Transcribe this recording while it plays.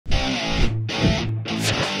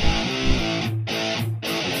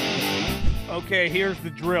Okay, here's the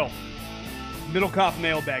drill. Middlekauff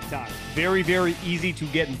mailbag time. Very, very easy to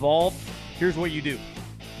get involved. Here's what you do.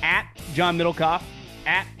 At John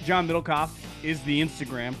Middlekauff is the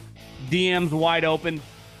Instagram. DMs wide open.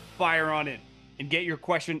 Fire on in and get your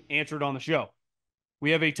question answered on the show.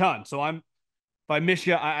 We have a ton. So if I miss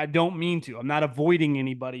you, I don't mean to. I'm not avoiding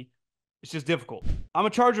anybody. It's just difficult. I'm a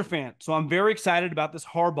Charger fan, so I'm very excited about this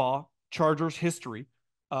Harbaugh Chargers history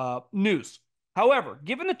news. However,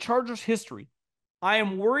 given the Chargers history, I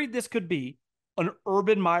am worried this could be an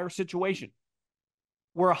Urban Meyer situation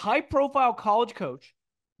where a high-profile college coach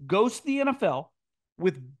goes to the NFL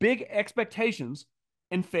with big expectations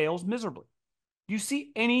and fails miserably. Do you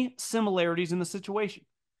see any similarities in the situation?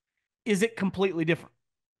 Is it completely different?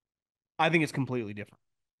 I think it's completely different.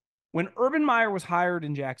 When Urban Meyer was hired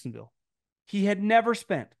in Jacksonville, he had never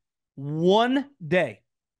spent one day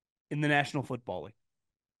in the National Football League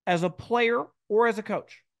as a player or as a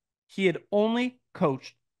coach. He had only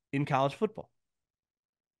coached in college football.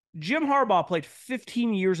 Jim Harbaugh played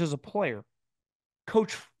 15 years as a player,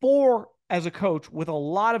 coached 4 as a coach with a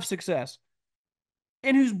lot of success,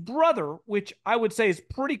 and whose brother, which I would say is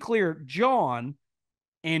pretty clear, John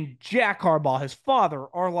and Jack Harbaugh, his father,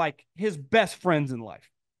 are like his best friends in life.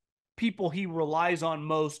 People he relies on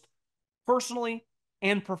most personally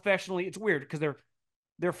and professionally. It's weird because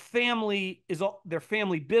their family is all their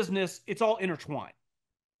family business. It's all intertwined.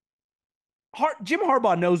 Jim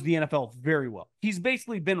Harbaugh knows the NFL very well. He's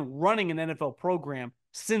basically been running an NFL program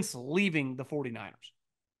since leaving the 49ers.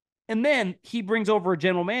 And then he brings over a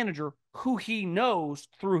general manager who he knows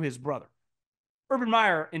through his brother. Urban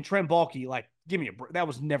Meyer and Trent Baalke, like, give me a break. That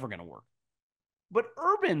was never going to work. But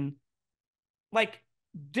Urban,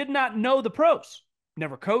 did not know the pros.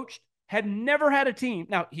 Never coached, had never had a team.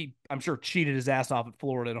 Now, I'm sure, cheated his ass off at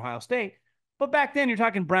Florida and Ohio State. But back then, you're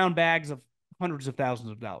talking brown bags of hundreds of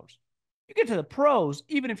thousands of dollars. You get to the pros,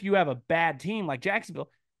 even if you have a bad team like Jacksonville,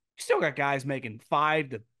 you still got guys making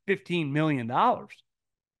 $5 to $15 million.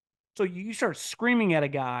 So you start screaming at a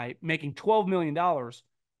guy making $12 million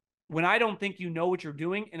when I don't think you know what you're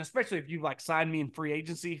doing, and especially if you signed me in free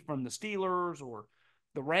agency from the Steelers or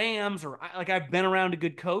the Rams, or I've been around a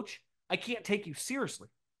good coach, I can't take you seriously.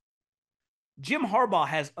 Jim Harbaugh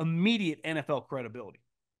has immediate NFL credibility.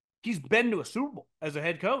 He's been to a Super Bowl as a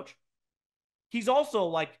head coach. He's also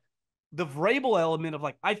the Vrabel element of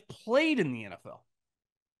I've played in the NFL.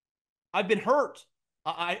 I've been hurt.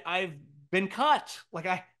 I've been cut.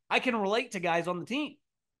 I can relate to guys on the team.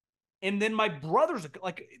 And then my brothers,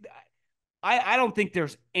 I don't think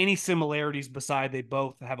there's any similarities beside they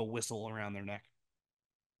both have a whistle around their neck.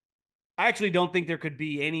 I actually don't think there could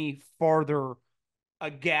be any farther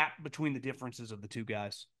a gap between the differences of the two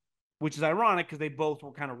guys, which is ironic because they both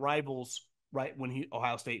were kind of rivals right when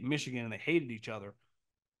Ohio State and Michigan, and they hated each other.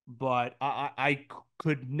 But I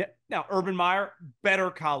could now Urban Meyer, better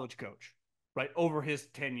college coach, right, over his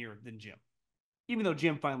tenure than Jim. Even though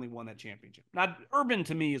Jim finally won that championship. Now, Urban,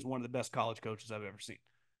 to me, is one of the best college coaches I've ever seen.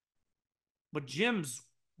 But Jim's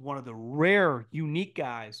one of the rare, unique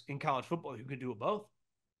guys in college football who could do it both.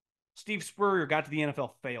 Steve Spurrier got to the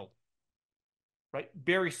NFL, failed. Right?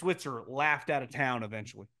 Barry Switzer laughed out of town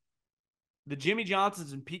eventually. The Jimmy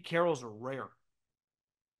Johnsons and Pete Carrolls are rare.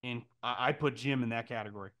 And I put Jim in that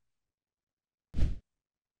category.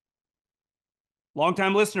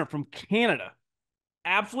 Longtime listener from Canada.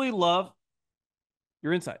 Absolutely love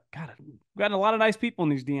your insight. God, we've gotten a lot of nice people in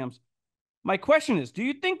these DMs. My question is, do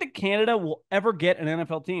you think that Canada will ever get an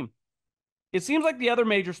NFL team? It seems like the other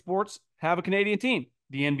major sports have a Canadian team.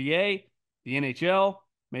 The NBA, the NHL,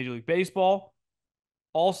 Major League Baseball.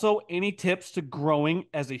 Also, any tips to growing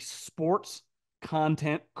as a sports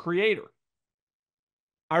content creator?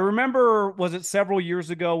 I remember, was it several years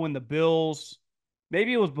ago when the Bills,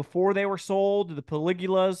 maybe it was before they were sold to the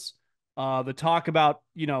Peligulas, the talk about,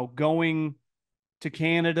 going to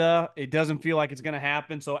Canada. It doesn't feel like it's going to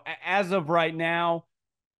happen. So as of right now,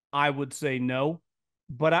 I would say no.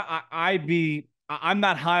 But I'm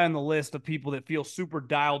not high on the list of people that feel super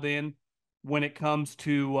dialed in when it comes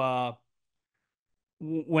to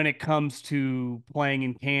playing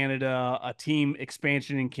in Canada, a team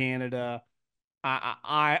expansion in Canada.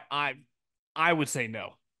 I would say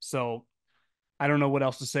no. So I don't know what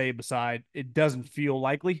else to say beside it doesn't feel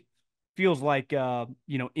likely. Feels like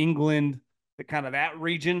England, kind of that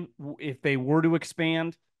region, if they were to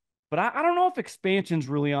expand. But I don't know if expansion's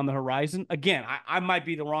really on the horizon. Again, I might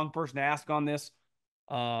be the wrong person to ask on this.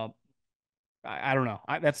 I don't know.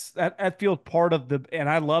 That feels part of and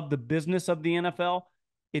I love the business of the NFL.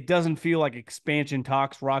 It doesn't feel like expansion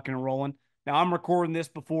talks rocking and rolling. Now, I'm recording this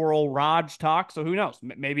before old Raj talks, so who knows?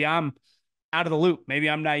 Maybe I'm out of the loop. Maybe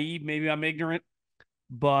I'm naive, maybe I'm ignorant,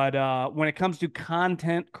 but when it comes to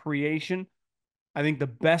content creation, I think the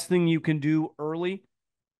best thing you can do early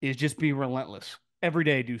is just be relentless. Every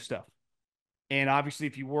day do stuff. And obviously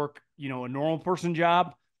if you work, a normal person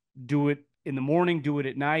job, do it in the morning, do it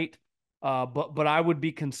at night. But I would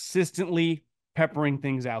be consistently peppering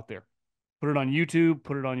things out there. Put it on YouTube,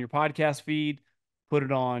 put it on your podcast feed, put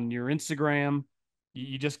it on your Instagram.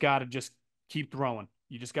 You just got to just keep throwing.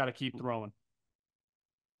 You just got to keep throwing.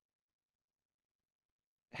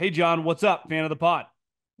 Hey, John, what's up? Fan of the pod.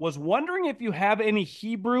 Was wondering if you have any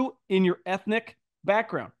Hebrew in your ethnic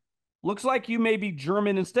background. Looks like you may be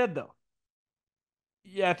German instead, though.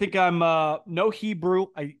 Yeah, I think I'm no Hebrew.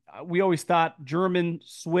 We always thought German,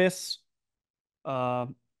 Swiss. Uh,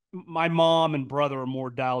 my mom and brother are more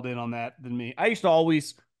dialed in on that than me. I used to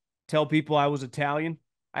always tell people I was Italian.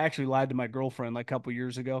 I actually lied to my girlfriend like a couple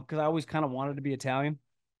years ago because I always kind of wanted to be Italian.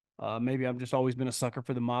 Maybe I've just always been a sucker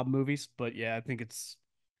for the mob movies, but yeah, I think it's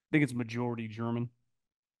majority German.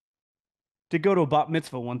 Did go to a bat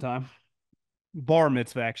mitzvah one time, bar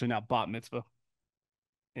mitzvah actually, not bat mitzvah,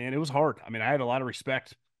 and it was hard. I mean, I had a lot of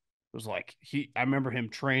respect. It was like I remember him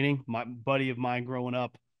training my buddy of mine growing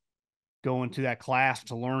up, going to that class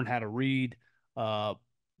to learn how to read for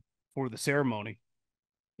the ceremony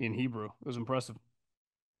in Hebrew. It was impressive.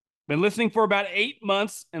 Been listening for about 8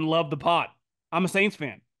 months and love the pod. I'm a Saints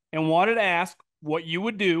fan and wanted to ask what you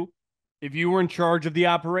would do if you were in charge of the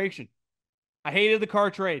operation. I hated the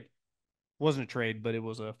Carr trade. Wasn't a trade, but it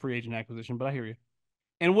was a free agent acquisition, but I hear you.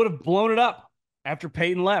 And would have blown it up after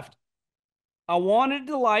Peyton left. I wanted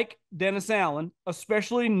to like Dennis Allen,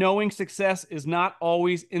 especially knowing success is not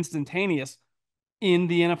always instantaneous in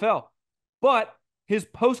the NFL. But his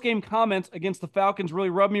post-game comments against the Falcons really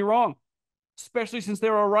rubbed me wrong, especially since they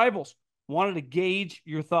were our rivals. Wanted to gauge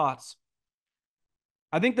your thoughts.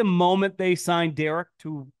 I think the moment they signed Derek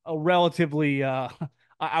to a relatively, I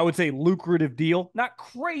would say, lucrative deal, not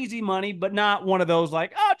crazy money, but not one of those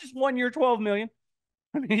like, oh, just 1 year, $12 million.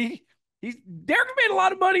 I mean, Derek's made a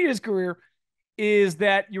lot of money in his career. Is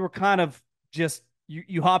that you were kind of just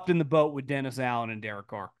you hopped in the boat with Dennis Allen and Derek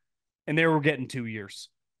Carr, and they were getting 2 years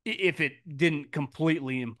if it didn't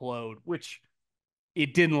completely implode, which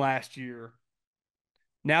it didn't last year.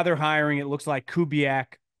 Now they're hiring. It looks like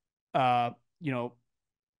Kubiak, Clint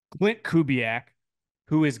Kubiak,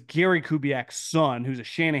 who is Gary Kubiak's son, who's a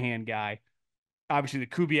Shanahan guy. Obviously, the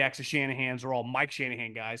Kubiaks and Shanahans are all Mike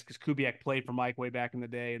Shanahan guys because Kubiak played for Mike way back in the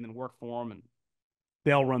day and then worked for him, and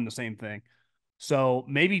they all run the same thing. So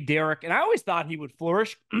maybe Derek, and I always thought he would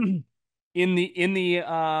flourish in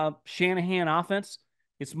the Shanahan offense.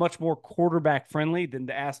 It's much more quarterback friendly than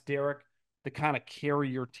to ask Derek to kind of carry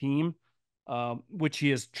your team, which he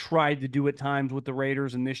has tried to do at times with the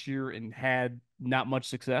Raiders and this year and had not much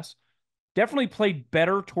success. Definitely played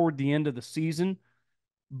better toward the end of the season,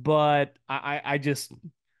 but I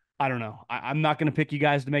don't know. I'm not going to pick you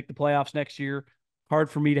guys to make the playoffs next year. Hard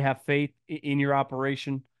for me to have faith in your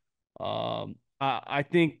operation. I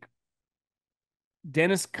think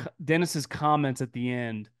Dennis's comments at the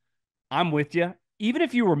end, I'm with you. Even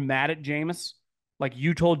if you were mad at Jameis, like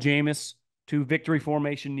you told Jameis to victory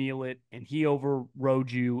formation kneel it, and he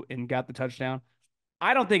overrode you and got the touchdown,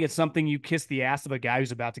 I don't think it's something you kiss the ass of a guy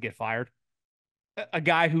who's about to get fired. A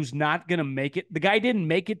guy who's not going to make it. The guy didn't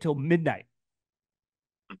make it till midnight.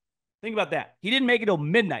 Think about that. He didn't make it till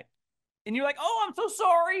midnight. And you're like, oh, I'm so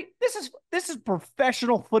sorry. This is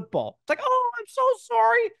professional football. It's like, oh, I'm so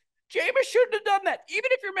sorry. Jameis shouldn't have done that, even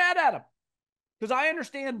if you're mad at him. Because I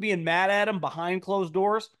understand being mad at him behind closed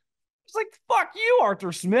doors. It's like, fuck you,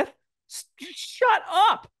 Arthur Smith. Shut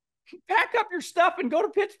up. Pack up your stuff and go to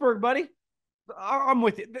Pittsburgh, buddy. I'm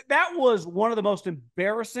with you. That was one of the most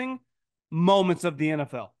embarrassing moments of the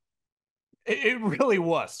NFL. It really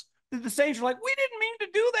was. The Saints are like, we didn't mean to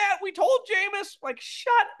do that. We told Jameis, like,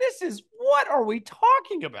 what are we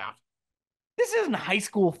talking about? This isn't high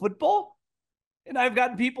school football. And I've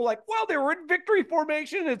gotten people like, well, they were in victory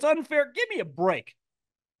formation. It's unfair. Give me a break.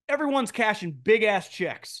 Everyone's cashing big ass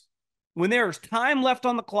checks. When there's time left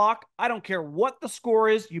on the clock, I don't care what the score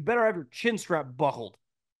is. You better have your chin strap buckled.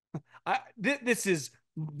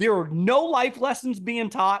 There are no life lessons being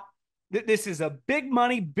taught. This is a big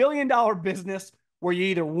money, billion-dollar business where you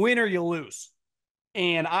either win or you lose.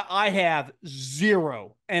 And I have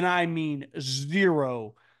zero, and I mean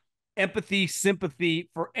zero, empathy, sympathy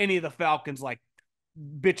for any of the Falcons, like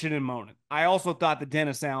bitching and moaning. I also thought that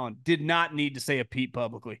Dennis Allen did not need to say a peep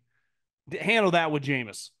publicly. Handle that with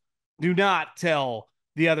Jameis. Do not tell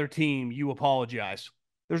the other team you apologize.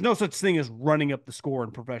 There's no such thing as running up the score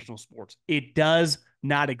in professional sports. It does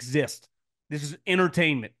not exist. This is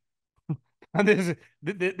entertainment.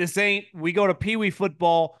 This ain't, we go to Pee Wee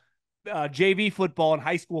football, JV football, and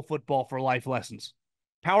high school football for life lessons.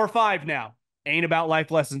 Power 5 now ain't about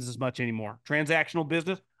life lessons as much anymore. Transactional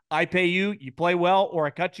business. I pay you, you play well, or I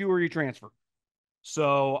cut you, or you transfer.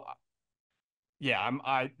 So, yeah,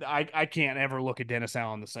 I can't ever look at Dennis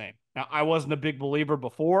Allen the same. Now, I wasn't a big believer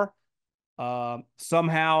before.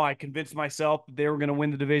 Somehow I convinced myself that they were going to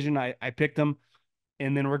win the division. I picked them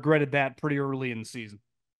and then regretted that pretty early in the season.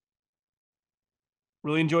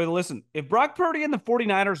 Really enjoy the listen. If Brock Purdy and the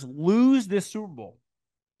 49ers lose this Super Bowl,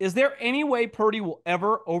 is there any way Purdy will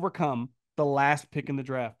ever overcome the last pick in the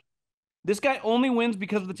draft? This guy only wins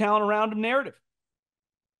because of the talent around him narrative.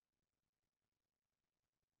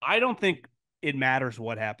 I don't think it matters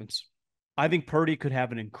what happens. I think Purdy could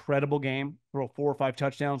have an incredible game, throw 4 or 5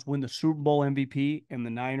 touchdowns, win the Super Bowl MVP, and the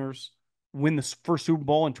Niners win the first Super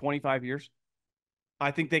Bowl in 25 years. I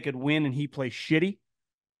think they could win and he play shitty.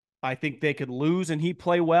 I think they could lose and he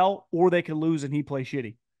play well, or they could lose and he play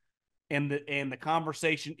shitty. And the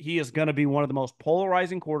conversation, he is going to be one of the most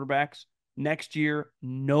polarizing quarterbacks next year,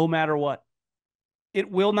 no matter what.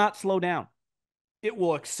 It will not slow down. It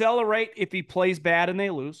will accelerate if he plays bad and they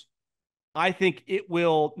lose. I think it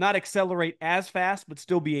will not accelerate as fast, but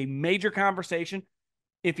still be a major conversation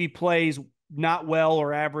if he plays not well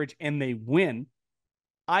or average and they win.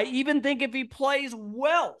 I even think if he plays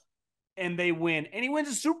well and they win and he wins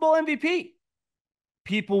a Super Bowl MVP,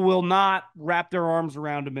 people will not wrap their arms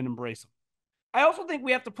around him and embrace him. I also think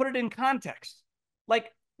we have to put it in context.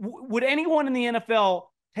 Like, would anyone in the NFL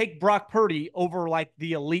take Brock Purdy over like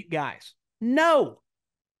the elite guys? No.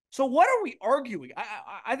 So what are we arguing?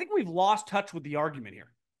 I think we've lost touch with the argument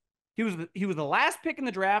here. He was the last pick in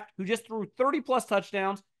the draft who just threw 30-plus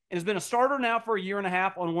touchdowns and has been a starter now for a year and a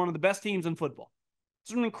half on one of the best teams in football.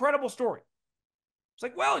 It's an incredible story. It's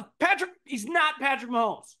like, well, he's not Patrick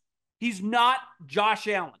Mahomes. He's not Josh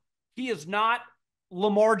Allen. He is not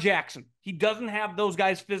Lamar Jackson. He doesn't have those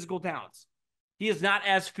guys' physical talents. He is not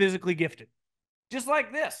as physically gifted. Just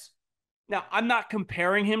like this. Now, I'm not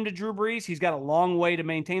comparing him to Drew Brees. He's got a long way to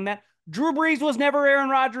maintain that. Drew Brees was never Aaron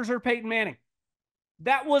Rodgers or Peyton Manning.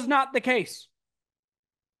 That was not the case.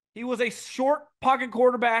 He was a short pocket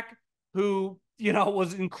quarterback who,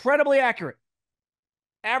 was incredibly accurate.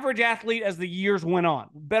 Average athlete as the years went on.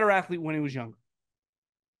 Better athlete when he was younger.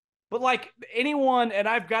 But like anyone, and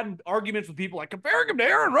I've gotten arguments with people like comparing him to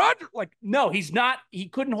Aaron Rodgers. Like, no, he's not. He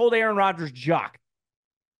couldn't hold Aaron Rodgers' jock.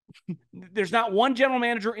 There's not one general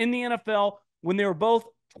manager in the NFL when they were both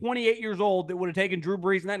 28 years old that would have taken Drew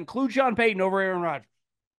Brees, and that includes Sean Payton over Aaron Rodgers.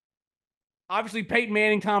 Obviously, Peyton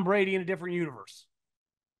Manning, Tom Brady in a different universe.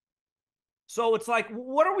 So it's like,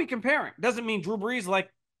 what are we comparing? Doesn't mean Drew Brees is like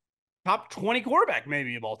top 20 quarterback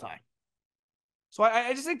maybe of all time. So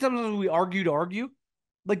I just think sometimes we argue to argue.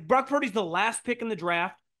 Like Brock Purdy's the last pick in the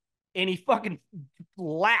draft, and he fucking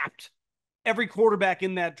lapped every quarterback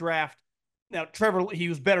in that draft. Now, he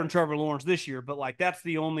was better than Trevor Lawrence this year, but like that's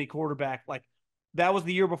the only quarterback. Like that was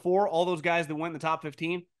the year before. All those guys that went in the top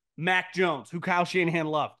 15, Mac Jones, who Kyle Shanahan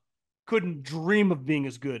loved, couldn't dream of being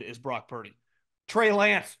as good as Brock Purdy. Trey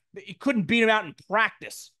Lance, he couldn't beat him out in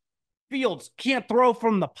practice. Fields can't throw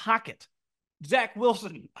from the pocket. Zach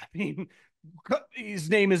Wilson, his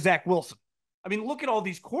name is Zach Wilson. Look at all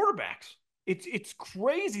these quarterbacks. It's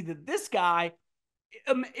crazy that this guy,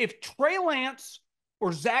 if Trey Lance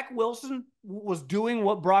or Zach Wilson was doing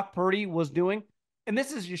what Brock Purdy was doing, and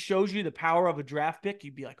this just shows you the power of a draft pick,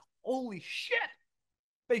 you'd be like, holy shit,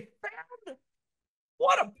 they found it.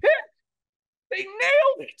 What a pick. They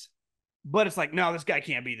nailed it. But it's like, no, this guy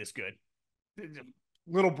can't be this good.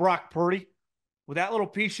 Little Brock Purdy with that little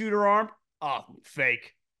pea shooter arm, oh,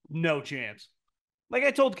 fake. No chance. Like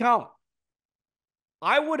I told Colin,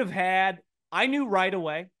 I knew right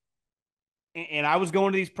away, and I was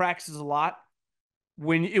going to these practices a lot,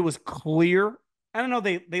 when it was clear. I don't know,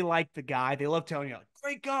 they like the guy. They love telling you, like,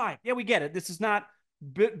 great guy. Yeah, we get it. This is not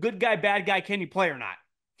good guy, bad guy, can you play or not?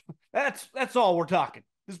 That's all we're talking.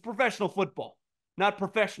 This is professional football, not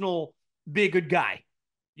professional be a good guy.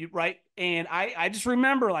 Right? And I just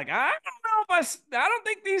remember, like, I don't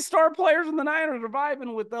think these star players in the Niners are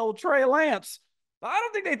vibing with old Trey Lance. I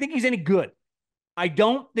don't think they think he's any good. I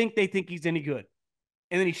don't think they think he's any good.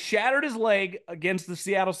 And then he shattered his leg against the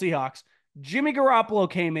Seattle Seahawks. Jimmy Garoppolo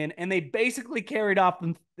came in, and they basically carried off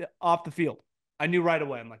the field. I knew right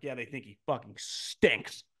away. I'm like, yeah, they think he fucking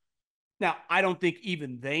stinks. Now, I don't think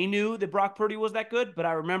even they knew that Brock Purdy was that good, but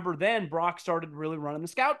I remember then Brock started really running the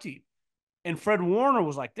scout team. And Fred Warner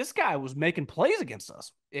was like, this guy was making plays against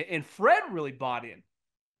us. And Fred really bought in.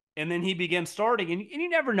 And then he began starting, and you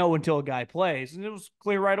never know until a guy plays. And it was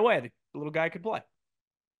clear right away the little guy could play.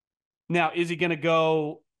 Now, is he going to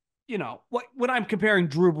go, when I'm comparing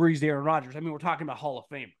Drew Brees to Aaron Rodgers, I mean, we're talking about Hall of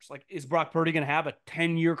Famers. Like, is Brock Purdy going to have a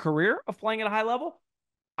 10-year career of playing at a high level?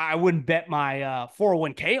 I wouldn't bet my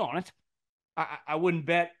 401k on it. I wouldn't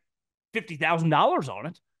bet $50,000 on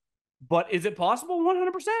it. But is it possible?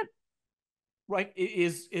 100%. Right?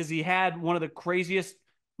 Is he had one of the craziest,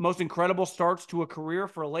 most incredible starts to a career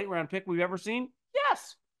for a late round pick we've ever seen?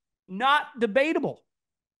 Yes. Not debatable.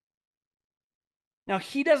 Now,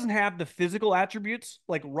 he doesn't have the physical attributes.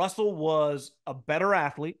 Like Russell was a better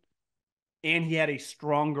athlete and he had a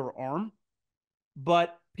stronger arm.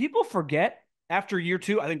 But people forget after year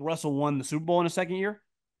two, I think Russell won the Super Bowl in his second year.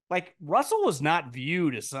 Like Russell was not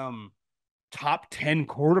viewed as some top 10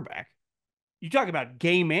 quarterback. You talk about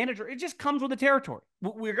game manager, it just comes with the territory.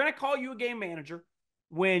 We're going to call you a game manager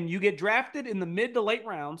when you get drafted in the mid to late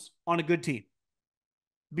rounds on a good team.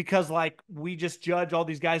 Because, like, we just judge all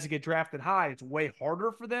these guys that get drafted high. It's way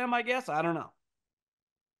harder for them, I guess. I don't know.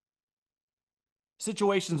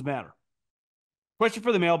 Situations matter. Question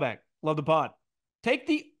for the mailbag. Love the pod. Take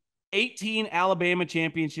the 18 Alabama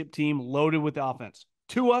championship team loaded with offense.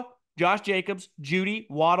 Tua, Josh Jacobs, Judy,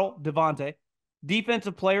 Waddle, Devontae.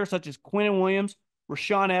 Defensive players such as Quinnen Williams,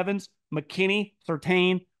 Rashaan Evans, McKinney,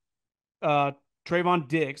 Surtain, Trayvon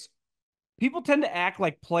Diggs. People tend to act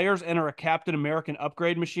like players enter a Captain American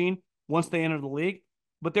upgrade machine once they enter the league,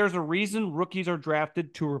 but there's a reason rookies are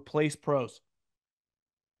drafted to replace pros.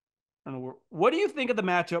 What do you think of the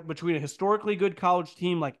matchup between a historically good college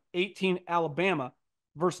team like 18 Alabama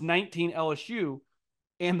versus 19 LSU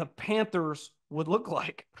and the Panthers would look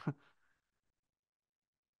like?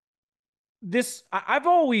 I've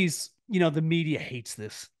always, the media hates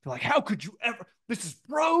this. They're like, how could you ever? This is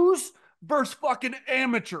pros versus fucking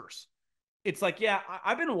amateurs. It's like, yeah,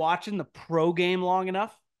 I've been watching the pro game long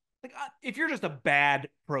enough. Like, if you're just a bad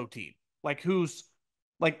pro team, like who's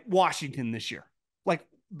like Washington this year, like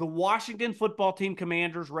the Washington football team,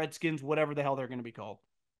 Commanders, Redskins, whatever the hell they're going to be called,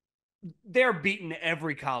 they're beating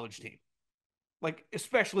every college team. Like,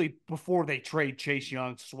 especially before they trade Chase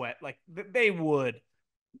Young, Sweat, like they would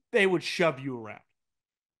shove you around.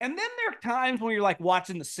 And then there are times when you're like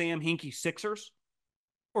watching the Sam Hinkie Sixers,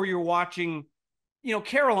 or you're watching,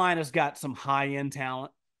 Carolina's got some high end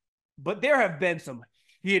talent, but there have been some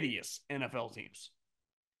hideous NFL teams.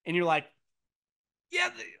 And you're like,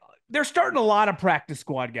 yeah, they're starting a lot of practice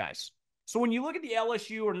squad guys. So when you look at the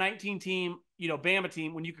LSU or 19 team, Bama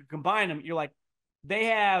team, when you could combine them, you're like, they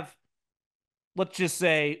have, let's just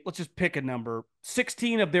pick a number,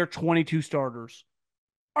 16 of their 22 starters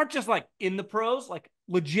aren't just like in the pros, like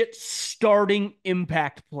legit starting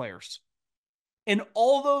impact players. And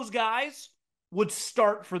all those guys would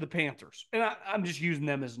start for the Panthers. And I'm just using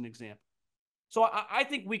them as an example. So I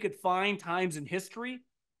think we could find times in history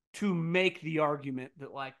to make the argument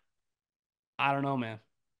that, like, I don't know, man.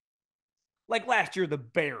 Like last year, the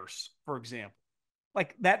Bears, for example.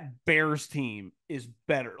 Like that Bears team is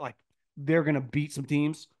better. Like they're going to beat some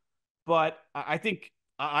teams. But I think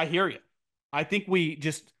I hear you. I think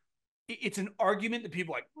it's an argument that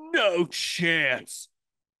people are like, no chance.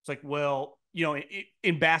 It's like, well,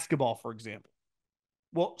 in basketball, for example.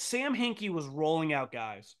 Well, Sam Hinkie was rolling out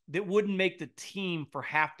guys that wouldn't make the team for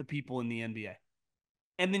half the people in the NBA.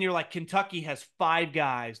 And then you're like, Kentucky has 5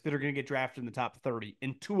 guys that are going to get drafted in the top 30,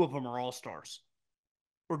 and 2 of them are all-stars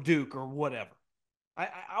or Duke or whatever. I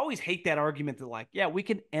always hate that argument that, like, yeah, we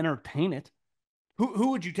can entertain it.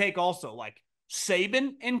 Who would you take also? Like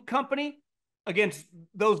Saban and company against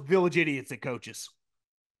those village idiots at coaches?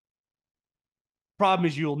 Problem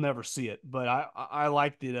is you'll never see it, but I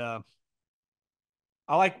liked it.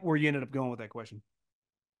 I like where you ended up going with that question.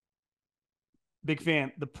 Big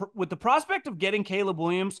fan. With the prospect of getting Caleb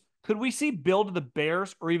Williams, could we see Bill to the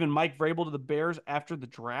Bears or even Mike Vrabel to the Bears after the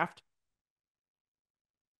draft?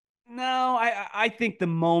 No, I think the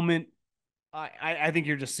moment I think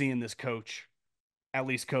you're just seeing this coach, at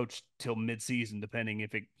least coach till midseason, depending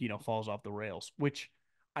if it falls off the rails, which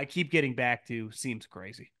I keep getting back to seems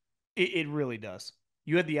crazy. It really does.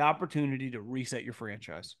 You had the opportunity to reset your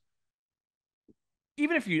franchise.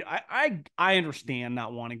 Even if I understand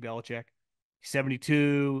not wanting Belichick. He's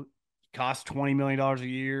 72, costs $20 million a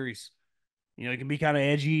year. He's, he can be kind of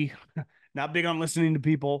edgy, not big on listening to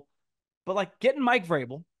people. But like getting Mike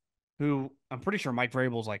Vrabel, who I'm pretty sure Mike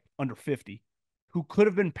Vrabel's like under 50, who could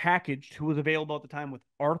have been packaged, who was available at the time with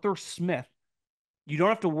Arthur Smith. You don't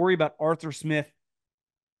have to worry about Arthur Smith,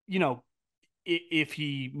 if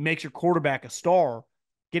he makes your quarterback a star,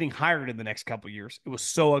 getting hired in the next couple of years. It was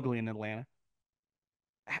so ugly in Atlanta.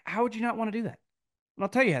 How would you not want to do that? And I'll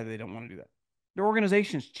tell you how they don't want to do that. Their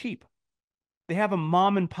organization is cheap. They have a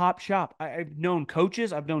mom and pop shop. I've known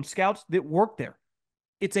coaches, I've known scouts that work there.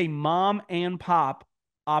 It's a mom and pop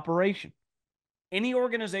operation. Any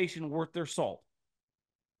organization worth their salt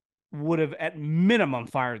would have, at minimum,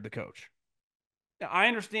 fired the coach. Now, I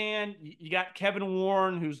understand you got Kevin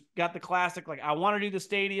Warren, who's got the classic, like, I want to do the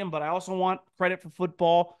stadium, but I also want credit for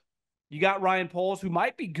football. You got Ryan Poles, who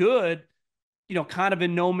might be good, kind of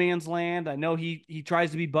in no man's land. I know he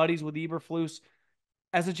tries to be buddies with Eberflus.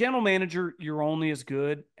 As a general manager, you're only as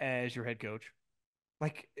good as your head coach.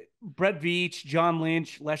 Like Brett Veach, John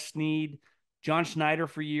Lynch, Les Snead, John Schneider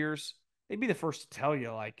for years, they'd be the first to tell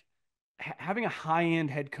you, like, having a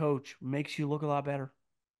high-end head coach makes you look a lot better.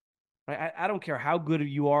 Right? I don't care how good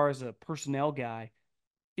you are as a personnel guy.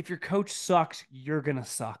 If your coach sucks, you're going to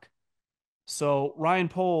suck. So Ryan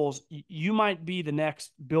Poles, you might be the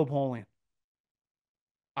next Bill Polian.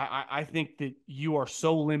 I think that you are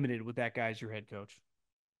so limited with that guy as your head coach.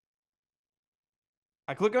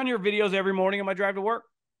 I click on your videos every morning on my drive to work.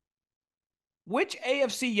 Which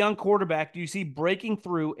AFC young quarterback do you see breaking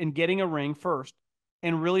through and getting a ring first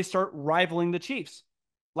and really start rivaling the Chiefs,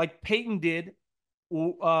 like Peyton did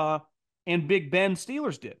and Big Ben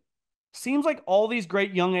Steelers did? Seems like all these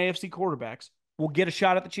great young AFC quarterbacks will get a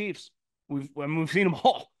shot at the Chiefs. We've seen them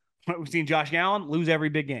all. We've seen Josh Allen lose every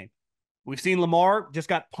big game. We've seen Lamar just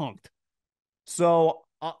got punked. So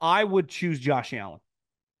I would choose Josh Allen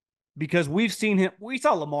because we've seen him. We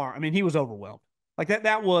saw Lamar. I mean, he was overwhelmed. Like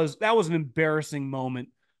that was an embarrassing moment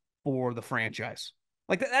for the franchise.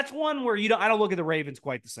 Like that's one where I don't look at the Ravens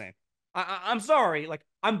quite the same. I'm sorry. Like,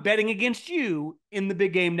 I'm betting against you in the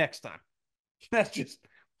big game next time. That's just,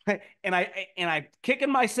 and I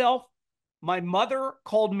kicking myself. My mother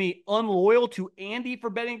called me unloyal to Andy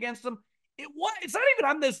for betting against them. It's not even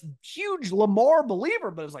I'm this huge Lamar believer,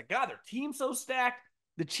 but it's like, God, their team's so stacked.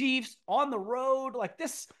 The Chiefs on the road, like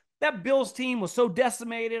this, that Bills team was so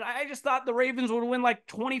decimated. I just thought the Ravens would win like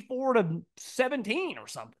 24-17 or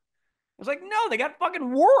something. It's like, no, they got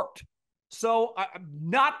fucking worked. So I'm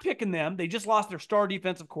not picking them. They just lost their star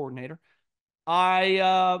defensive coordinator.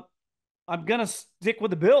 I'm gonna stick with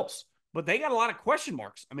the Bills, but they got a lot of question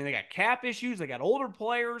marks. I mean, they got cap issues. They got older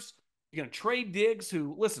players. You're gonna trade Diggs,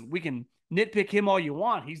 who, listen, we can nitpick him all you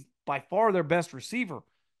want. He's by far their best receiver.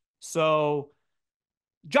 So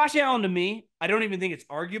Josh Allen, to me, I don't even think it's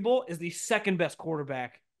arguable, is the second best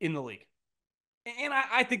quarterback in the league. And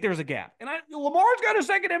I think there's a gap. And Lamar's got a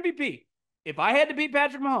second MVP. If I had to beat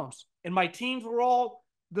Patrick Mahomes and my teams were all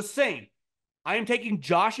the same, I am taking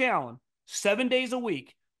Josh Allen 7 days a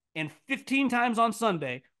week and 15 times on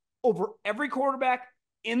Sunday over every quarterback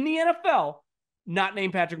in the NFL not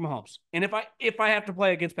named Patrick Mahomes. And if I have to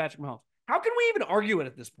play against Patrick Mahomes, how can we even argue it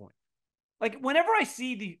at this point? Like, whenever I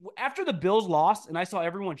see after the Bills lost and I saw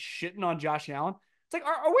everyone shitting on Josh Allen, it's like,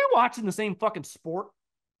 are we watching the same fucking sport?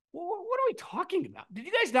 What are we talking about? Did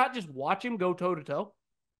you guys not just watch him go toe to toe?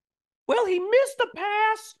 Well, he missed a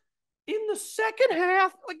pass in the second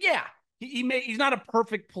half. Like, yeah, he's not a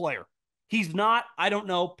perfect player. He's not, I don't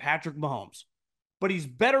know, Patrick Mahomes, but he's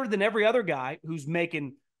better than every other guy who's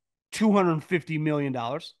making $250 million.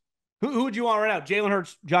 Who would you want right now? Jalen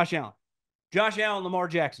Hurts, Josh Allen. Josh Allen, Lamar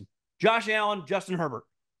Jackson. Josh Allen, Justin Herbert.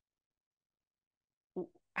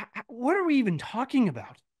 What are we even talking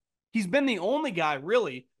about? He's been the only guy,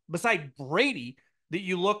 really, besides Brady, that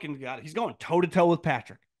you look and got. He's going toe-to-toe with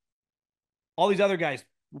Patrick. All these other guys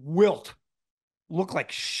wilt, look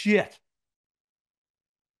like shit.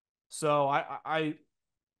 So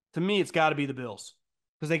to me, it's got to be the Bills,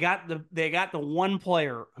 because they got the one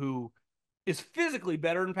player who is physically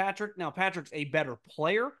better than Patrick. Now, Patrick's a better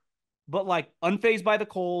player, but like unfazed by the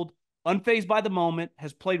cold, unfazed by the moment,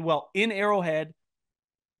 has played well in Arrowhead.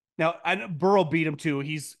 Now, I know Burrow beat him too.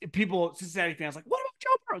 Cincinnati fans, like, what about Joe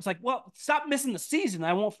Burrow? It's like, well, stop missing the season.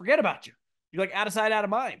 I won't forget about you. You're like out of sight, out of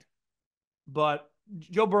mind. But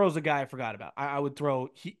Joe Burrow's a guy I forgot about. I would throw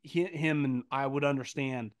him, and I would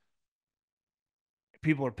understand.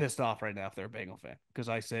 People are pissed off right now if they're a Bengal fan, because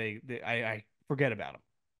I say I forget about him.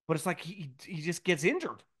 But it's like he just gets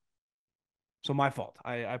injured. So my fault.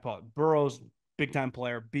 I apologize. Burrow's big time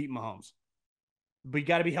player, beat Mahomes. But you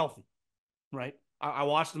got to be healthy, right? I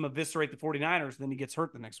watched him eviscerate the 49ers, then he gets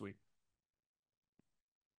hurt the next week.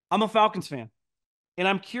 I'm a Falcons fan, and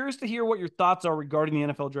I'm curious to hear what your thoughts are regarding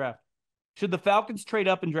the NFL draft. Should the Falcons trade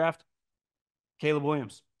up and draft Caleb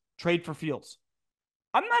Williams? Trade for Fields?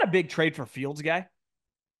 I'm not a big trade for Fields guy.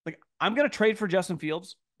 Like, I'm going to trade for Justin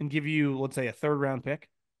Fields and give you, let's say, a third-round pick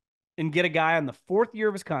and get a guy on the fourth year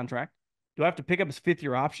of his contract. Do I have to pick up his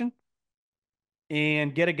fifth-year option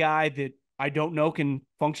and get a guy that I don't know can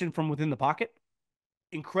function from within the pocket?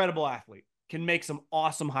 Incredible athlete. Can make some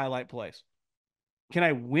awesome highlight plays. can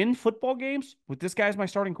I win football games with this guy as my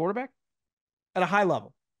starting quarterback at a high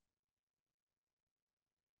level?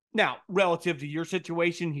 Now, relative to your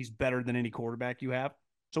situation, he's better than any quarterback you have.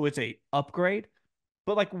 So it's a upgrade.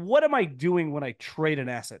 But like, what am I doing when I trade an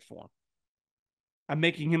asset for him? I'm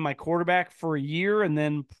making him my quarterback for a year and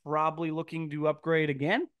then probably looking to upgrade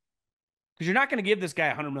again. Because you're not going to give this guy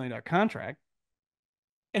a $100 million contract.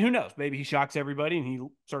 And who knows? Maybe he shocks everybody and he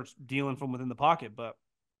starts dealing from within the pocket. But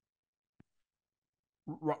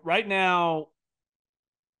right now,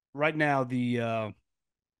 the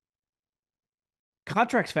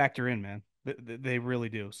contracts factor in, man. They really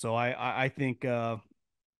do. So I think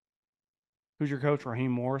who's your coach?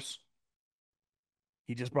 Raheem Morris.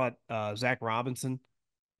 He just brought Zach Robinson,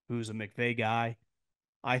 who's a McVay guy.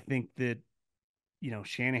 I think that,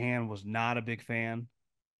 Shanahan was not a big fan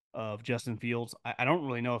of Justin Fields. I don't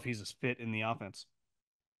really know if he's a fit in the offense.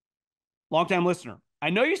 Longtime listener.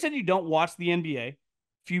 I know you said you don't watch the NBA.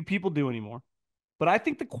 Few people do anymore. But I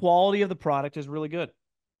think the quality of the product is really good.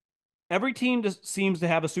 Every team seems to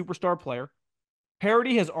have a superstar player.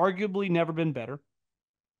 Parity has arguably never been better.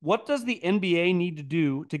 What does the NBA need to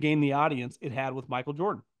do to gain the audience it had with Michael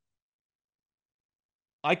Jordan?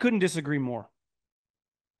 I couldn't disagree more.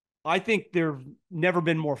 I think there've never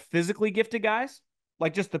been more physically gifted guys,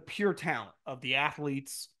 like just the pure talent of the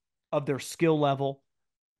athletes, of their skill level.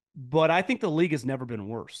 But I think the league has never been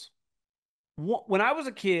worse. When I was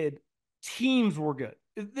a kid, teams were good.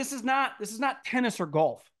 This is not tennis or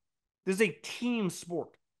golf. This is a team sport.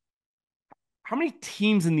 How many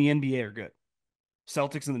teams in the NBA are good?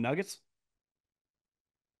 Celtics and the Nuggets?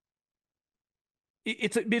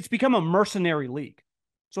 It's become a mercenary league.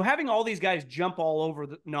 So having all these guys jump all over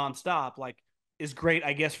the nonstop, like, is great,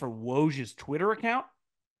 I guess, for Woj's Twitter account.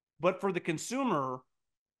 But for the consumer,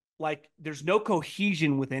 like, there's no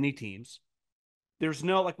cohesion with any teams. There's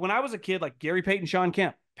no, like, when I was a kid, like Gary Payton, Sean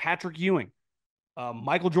Kemp, Patrick Ewing,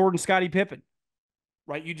 Michael Jordan, Scottie Pippen,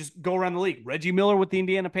 right? You just go around the league. Reggie Miller with the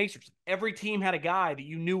Indiana Pacers. Every team had a guy that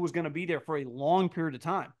you knew was going to be there for a long period of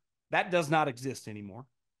time. That does not exist anymore.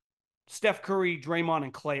 Steph Curry, Draymond,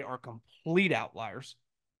 and Clay are complete outliers.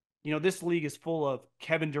 This league is full of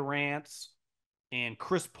Kevin Durant's and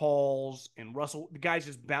Chris Paul's and Russell. The guys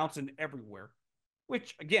just bouncing everywhere,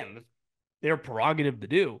 which, again, they're prerogative to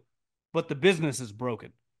do, but the business is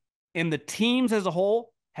broken. And the teams as a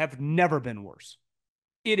whole have never been worse.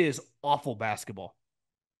 It is awful basketball.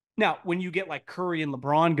 Now, when you get like Curry and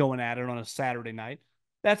LeBron going at it on a Saturday night,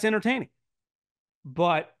 that's entertaining.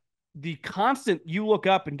 But the constant, you look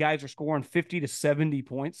up and guys are scoring 50 to 70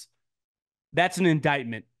 points, that's an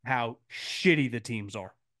indictment how shitty the teams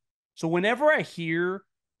are. So whenever I hear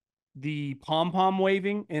the pom-pom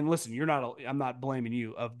waving, and listen, I'm not blaming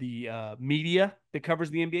you, of the media that covers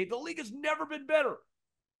the NBA, the league has never been better.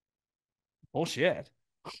 Bullshit.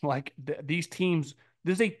 Like, these teams,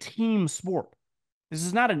 this is a team sport. This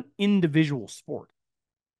is not an individual sport.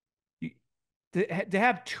 To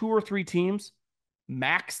have 2 or 3 teams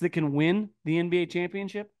max that can win the NBA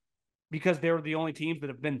championship because they're the only teams that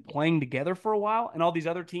have been playing together for a while, and all these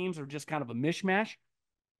other teams are just kind of a mishmash.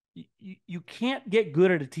 You can't get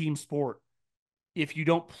good at a team sport if you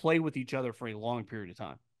don't play with each other for a long period of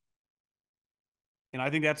time. And I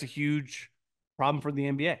think that's a huge problem for the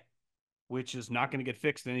NBA, which is not going to get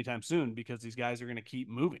fixed anytime soon because these guys are going to keep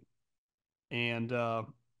moving. And I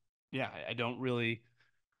don't really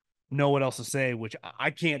know what else to say, which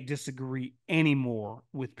I can't disagree anymore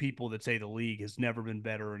with people that say the league has never been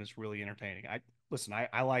better and it's really entertaining.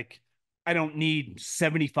 I don't need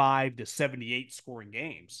 75 to 78 scoring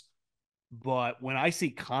games, but when I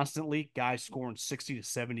see constantly guys scoring 60 to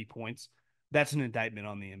 70 points, that's an indictment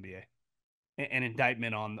on the NBA, an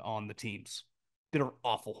indictment on the teams that are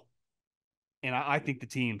awful. And I think the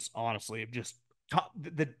teams, honestly, have just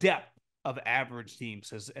the depth of average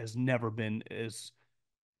teams has never been as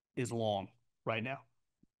long right now.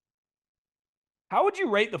 How would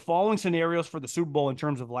you rate the following scenarios for the Super Bowl in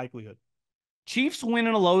terms of likelihood? Chiefs win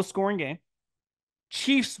in a low-scoring game.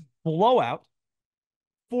 Chiefs blowout.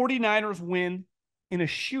 49ers win in a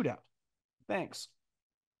shootout. Thanks.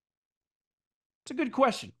 It's a good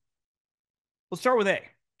question. Let's start with A.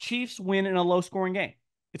 Chiefs win in a low-scoring game.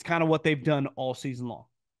 It's kind of what they've done all season long.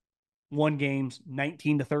 Won games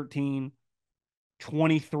 19-13,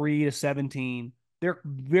 23-17. They're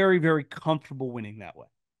very, very comfortable winning that way.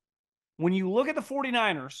 When you look at the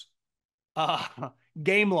 49ers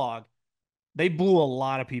game log, they blew a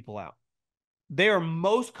lot of people out. They are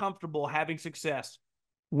most comfortable having success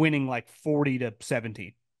winning like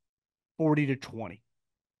 40-17, 40-20,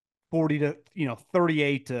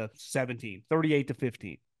 38-17,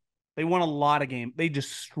 38-15. They won a lot of games. They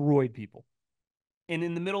destroyed people. And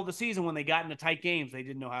in the middle of the season, when they got into tight games, they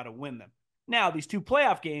didn't know how to win them. Now, these 2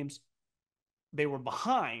 playoff games, they were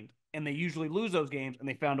behind, and they usually lose those games, and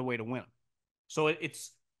they found a way to win them. So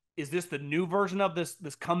is this the new version of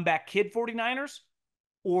this comeback kid 49ers?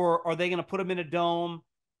 Or are they going to put them in a dome,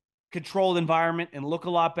 controlled environment, and look a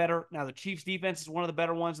lot better? Now, the Chiefs' defense is one of the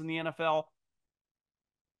better ones in the NFL.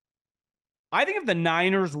 I think if the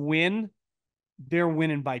Niners win, they're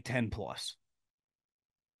winning by 10 plus.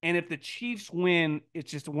 And if the Chiefs win, it's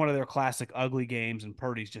just one of their classic ugly games, and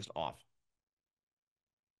Purdy's just off.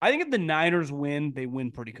 I think if the Niners win, they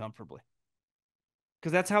win pretty comfortably.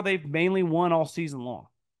 Because that's how they've mainly won all season long.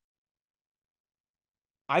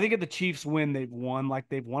 I think if the Chiefs win, they've won like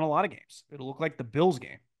they've won a lot of games. It'll look like the Bills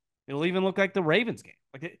game. It'll even look like the Ravens game.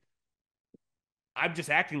 I'm just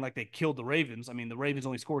acting like they killed the Ravens. I mean, the Ravens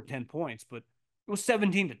only scored 10 points, but it was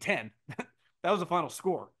 17-10. That was the final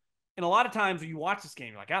score. And a lot of times when you watch this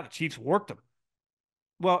game, you're like, the Chiefs worked them.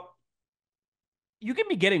 Well, you can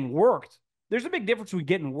be getting worked. There's a big difference between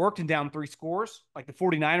getting worked and down 3 scores, like the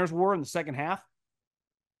 49ers were in the second half.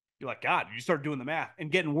 You're like, God, you start doing the math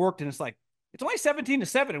and getting worked, and it's like, it's only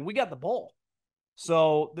 17-7, and we got the ball.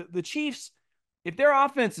 So the Chiefs, if their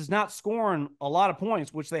offense is not scoring a lot of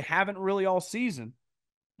points, which they haven't really all season,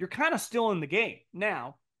 you're kind of still in the game.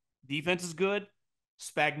 Now, defense is good.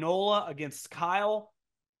 Spagnuolo against Kyle.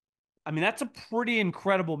 I mean, that's a pretty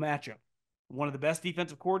incredible matchup. One of the best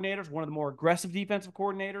defensive coordinators, one of the more aggressive defensive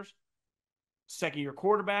coordinators, second-year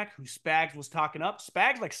quarterback who Spags was talking up.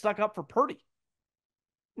 Spags, stuck up for Purdy.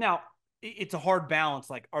 Now, it's a hard balance.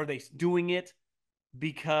 Are they doing it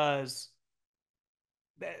because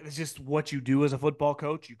it's just what you do as a football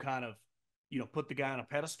coach? You kind of, put the guy on a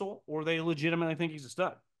pedestal, or they legitimately think he's a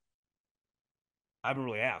stud? I haven't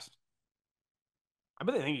really asked. I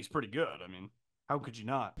bet they think he's pretty good. I mean, how could you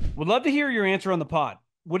not? Would love to hear your answer on the pod.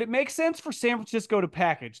 Would it make sense for San Francisco to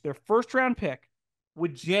package their first-round pick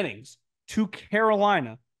with Jennings to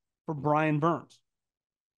Carolina for Brian Burns?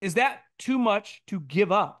 Is that too much to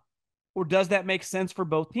give up, or does that make sense for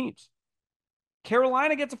both teams?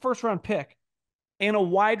 Carolina gets a first-round pick and a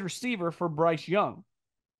wide receiver for Bryce Young,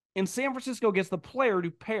 and San Francisco gets the player to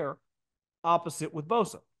pair opposite with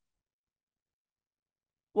Bosa.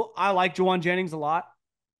 Well, I like Juwan Jennings a lot,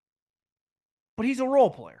 but he's a role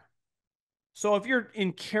player. So if you're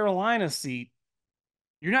in Carolina's seat,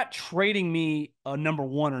 you're not trading me a number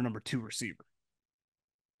 1 or number 2 receiver.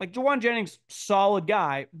 Juwan Jennings, solid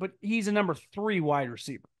guy, but he's a number 3 wide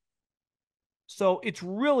receiver. So it's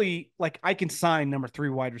really I can sign number 3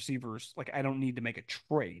 wide receivers. I don't need to make a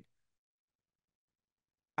trade.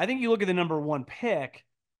 I think you look at the number 1 pick,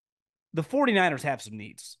 the 49ers have some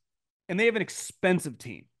needs, and they have an expensive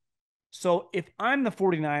team. So if I'm the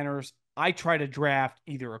 49ers, I try to draft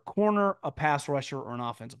either a corner, a pass rusher, or an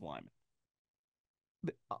offensive lineman.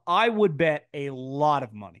 I would bet a lot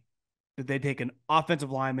of money that they take an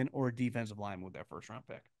offensive lineman or a defensive lineman with their first-round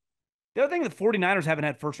pick. The other thing, the 49ers haven't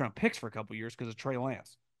had first-round picks for a couple of years because of Trey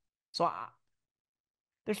Lance. So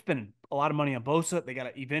they're spending a lot of money on Bosa. They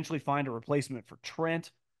got to eventually find a replacement for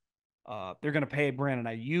Trent. They're going to pay Brandon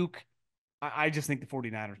Ayuk. I just think the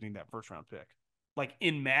 49ers need that first-round pick.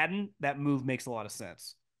 In Madden, that move makes a lot of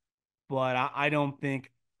sense. But I don't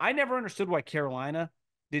think – I never understood why Carolina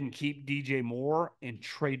didn't keep DJ Moore and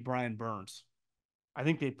trade Brian Burns. I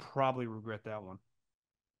think they probably regret that one.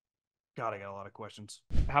 God, I got a lot of questions.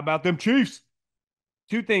 How about them Chiefs?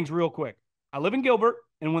 2 things real quick. I live in Gilbert,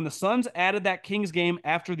 and when the Suns added that Kings game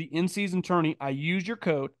after the in-season tourney, I used your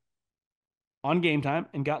code on Game Time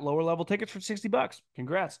and got lower-level tickets for $60.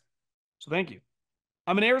 Congrats. So thank you.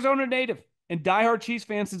 I'm an Arizona native and diehard Chiefs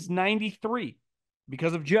fan since 93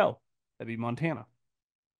 because of Joe. That'd be Montana.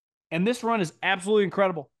 And this run is absolutely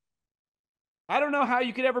incredible. I don't know how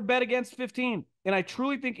you could ever bet against 15, and I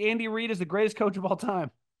truly think Andy Reid is the greatest coach of all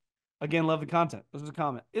time. Again, love the content. This is a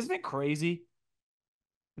comment. Isn't it crazy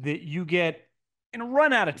that you get and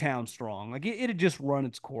run out of town strong? It had just run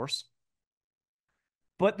its course.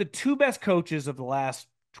 But the 2 best coaches of the last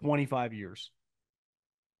 25 years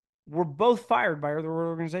were both fired by other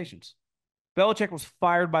organizations. Belichick was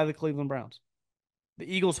fired by the Cleveland Browns.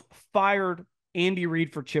 The Eagles fired Andy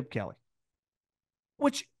Reid for Chip Kelly,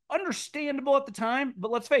 which understandable at the time,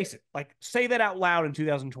 but let's face it, say that out loud in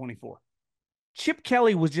 2024. Chip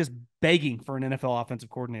Kelly was just begging for an NFL offensive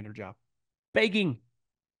coordinator job. Begging.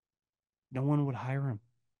 No one would hire him.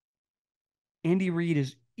 Andy Reid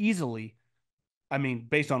is easily,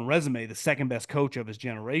 based on resume, the second best coach of his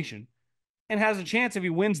generation, and has a chance if he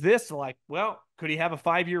wins this to could he have a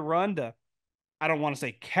 5-year run to, I don't want to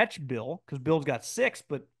say catch Bill, because Bill's got 6,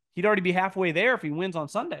 but he'd already be halfway there if he wins on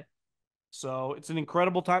Sunday. So it's an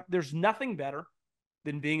incredible time. There's nothing better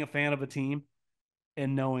than being a fan of a team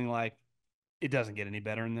and knowing like it doesn't get any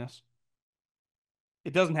better than this.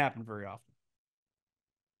 It doesn't happen very often.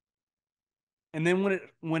 And then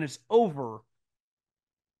when it's over,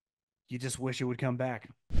 you just wish it would come back.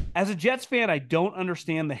 As a Jets fan, I don't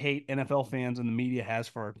understand the hate NFL fans and the media has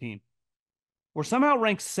for our team. We're somehow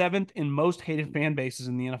ranked 7th in most hated fan bases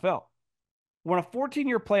in the NFL. We're on a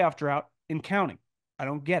 14-year playoff drought and counting. I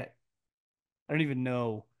don't get it. I don't even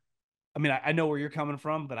know. I mean, I know where you're coming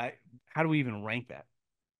from, but how do we even rank that?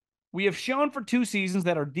 We have shown for 2 seasons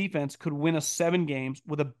that our defense could win us 7 games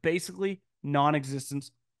with a basically non-existent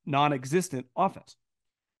offense.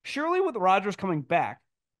 Surely with Rodgers coming back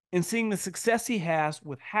and seeing the success he has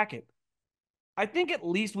with Hackett, I think at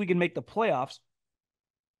least we can make the playoffs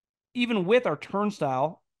even with our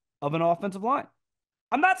turnstile of an offensive line.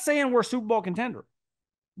 I'm not saying we're a Super Bowl contender,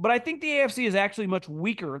 but I think the AFC is actually much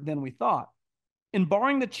weaker than we thought. And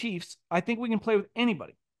barring the Chiefs, I think we can play with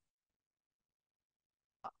anybody.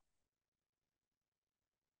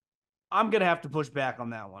 I'm going to have to push back on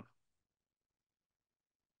that one.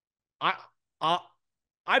 I, I,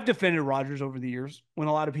 I've defended Rodgers over the years when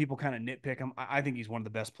a lot of people kind of nitpick him. I think he's one of the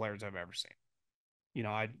best players I've ever seen. You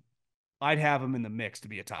know, I'd have him in the mix to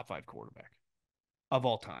be a top 5 quarterback of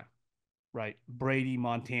all time, right? Brady,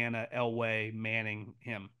 Montana, Elway, Manning,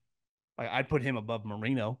 him. I'd put him above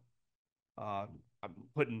Marino. I'm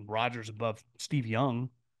putting Rodgers above Steve Young.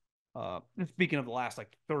 Speaking of the last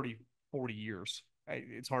like 30, 40 years,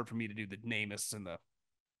 it's hard for me to do the Namaths and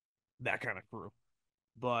that kind of crew.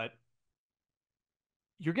 But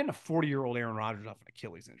you're getting a 40-year-old Aaron Rodgers off an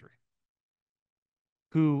Achilles injury,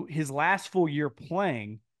 who his last full year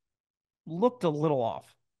playing looked a little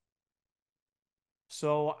off.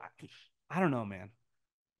 So I don't know, man.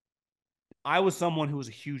 I was someone who was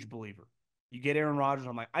a huge believer. You get Aaron Rodgers,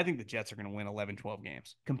 I'm like, I think the Jets are going to win 11, 12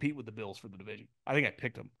 games, compete with the Bills for the division. I think I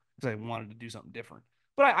picked them because I wanted to do something different.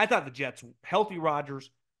 But I thought the Jets, healthy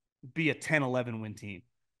Rodgers, be a 10, 11 win team.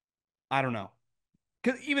 I don't know.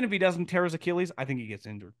 Because even if he doesn't tear his Achilles, I think he gets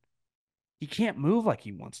injured. He can't move like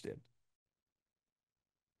he once did.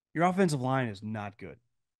 Your offensive line is not good.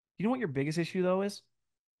 You know what your biggest issue, though, is?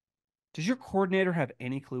 Does your coordinator have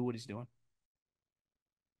any clue what he's doing?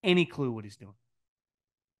 Any clue what he's doing?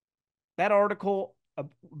 That article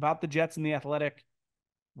about the Jets and the Athletic,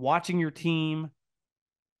 watching your team,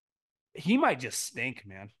 he might just stink,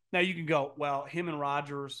 man. Now you can go, well, him and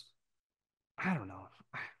Rodgers, I don't know.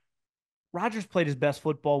 Rodgers played his best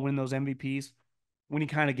football, win those MVPs, when he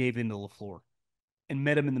kind of gave in to LaFleur and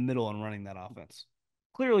met him in the middle and running that offense.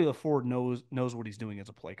 Clearly, LaFleur knows what he's doing as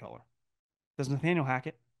a play caller. Does Nathaniel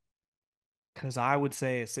Hackett? Because I would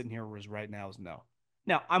say, sitting here right now, is no.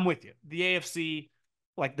 Now, I'm with you. The AFC,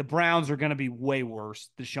 like the Browns are going to be way worse.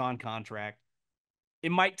 The Deshaun contract.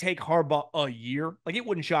 It might take Harbaugh a year. Like, it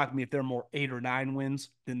wouldn't shock me if they're more 8 or 9 wins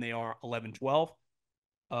than they are 11, 12.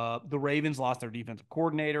 The Ravens lost their defensive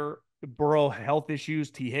coordinator. Burrow health issues.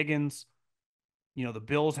 T. Higgins. You know, the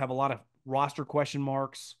Bills have a lot of roster question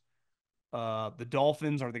marks. The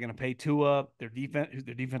Dolphins, are they going to pay Tua? Their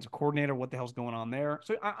defensive coordinator, what the hell's going on there?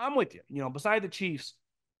 So I'm with you. You know, beside the Chiefs,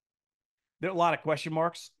 there are a lot of question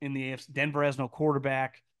marks in the AFC. Denver has no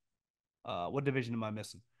quarterback. What division am I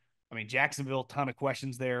missing? I mean, Jacksonville, ton of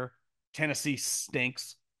questions there. Tennessee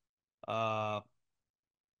stinks. Who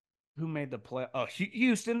made the play? Oh,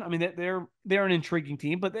 Houston. I mean, they're an intriguing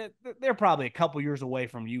team, but they're probably a couple years away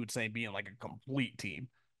from, you would say, being like a complete team.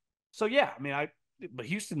 So yeah, I mean, but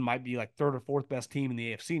Houston might be like 3rd or 4th best team in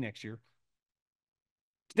the AFC next year.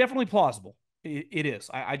 It's definitely plausible. It is.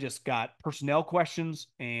 I just got personnel questions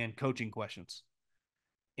and coaching questions.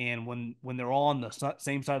 And when they're all on the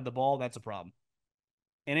same side of the ball, that's a problem.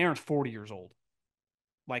 And Aaron's 40 years old.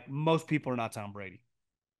 Like, most people are not Tom Brady.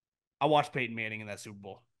 I watched Peyton Manning in that Super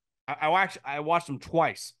Bowl. I watched him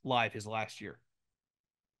twice live his last year.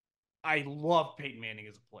 I love Peyton Manning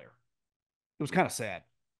as a player. It was kind of sad.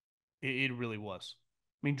 It really was.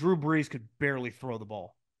 I mean, Drew Brees could barely throw the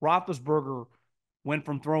ball. Roethlisberger went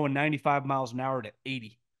from throwing 95 miles an hour to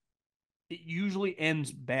 80. It usually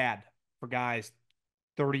ends bad for guys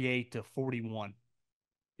 38 to 41.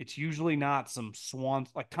 It's usually not some swans.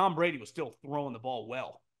 Like, Tom Brady was still throwing the ball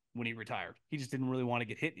well when he retired. He just didn't really want to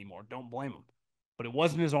get hit anymore. Don't blame him. But it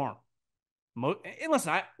wasn't his arm. And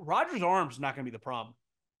listen, Rodgers' arm's not going to be the problem.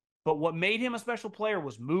 But what made him a special player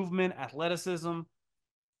was movement, athleticism.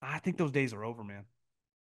 I think those days are over, man.